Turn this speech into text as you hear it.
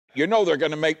You know they're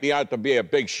going to make me out to be a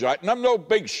big shot, and I'm no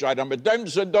big shot. I'm a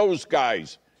dems and those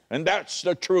guys, and that's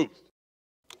the truth.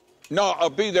 No, I'll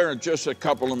be there in just a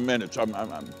couple of minutes. I'm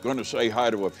going to say hi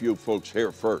to a few folks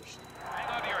here first.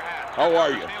 Hang on to your hat. How are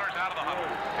you? Steelers out of the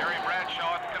huddle. Terry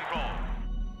Bradshaw at control.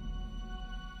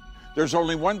 There's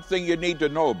only one thing you need to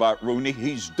know about Rooney.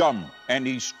 He's dumb, and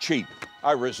he's cheap.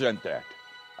 I resent that.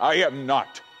 I am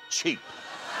not cheap.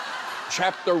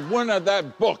 Chapter 1 of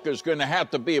that book is going to have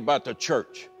to be about the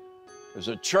church. Because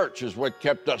the church is what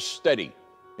kept us steady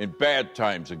in bad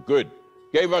times and good.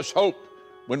 Gave us hope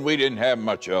when we didn't have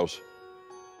much else.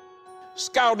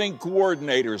 Scouting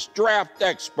coordinators, draft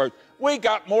experts. We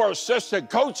got more assistant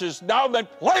coaches now than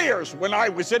players when I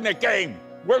was in the game.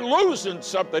 We're losing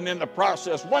something in the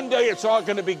process. One day it's all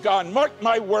going to be gone. Mark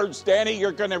my words, Danny,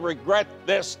 you're going to regret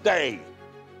this day.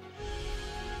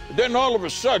 Then all of a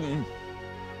sudden,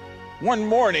 one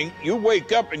morning, you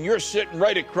wake up and you're sitting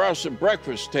right across the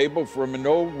breakfast table from an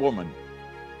old woman.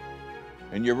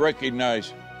 And you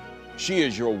recognize she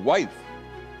is your wife.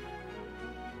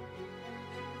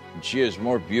 And she is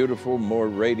more beautiful, more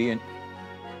radiant,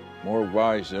 more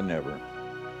wise than ever.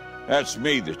 That's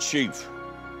me, the chief.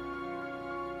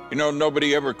 You know,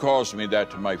 nobody ever calls me that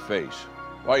to my face.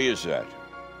 Why is that?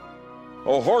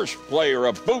 A horse player,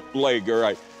 a bootlegger,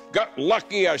 I got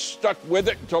lucky, I stuck with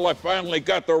it until I finally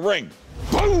got the ring.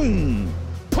 Boom!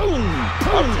 Boom! Boom!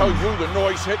 I'll tell you, the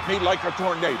noise hit me like a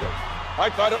tornado. I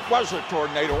thought it was a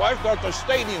tornado. I thought the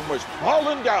stadium was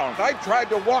falling down. I tried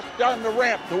to walk down the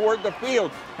ramp toward the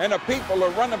field, and the people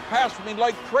are running past me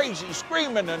like crazy,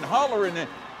 screaming and hollering, and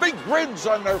big grins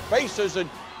on their faces, and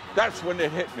that's when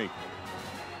it hit me.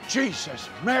 Jesus,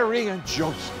 Mary, and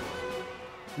Joseph,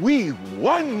 we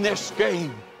won this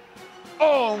game.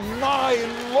 Oh, my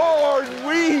Lord,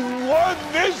 we won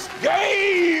this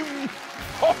game!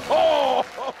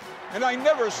 Oh, and I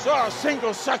never saw a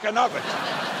single second of it.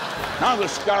 Now the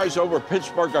skies over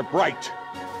Pittsburgh are bright,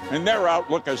 and their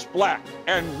outlook is black,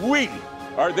 and we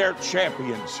are their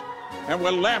champions. And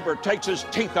when Lambert takes his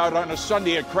teeth out on a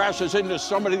Sunday and crashes into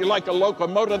somebody like a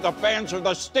locomotive, the fans are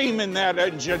the steam in that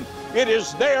engine. It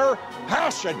is their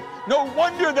passion. No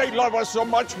wonder they love us so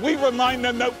much. We remind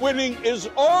them that winning is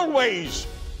always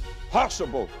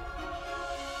possible.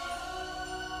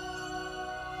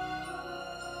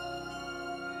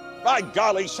 By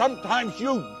golly, sometimes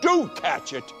you do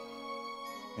catch it.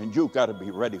 And you got to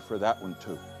be ready for that one,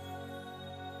 too.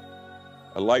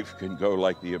 A life can go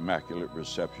like the Immaculate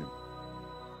Reception.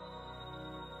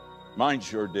 Mine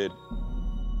sure did.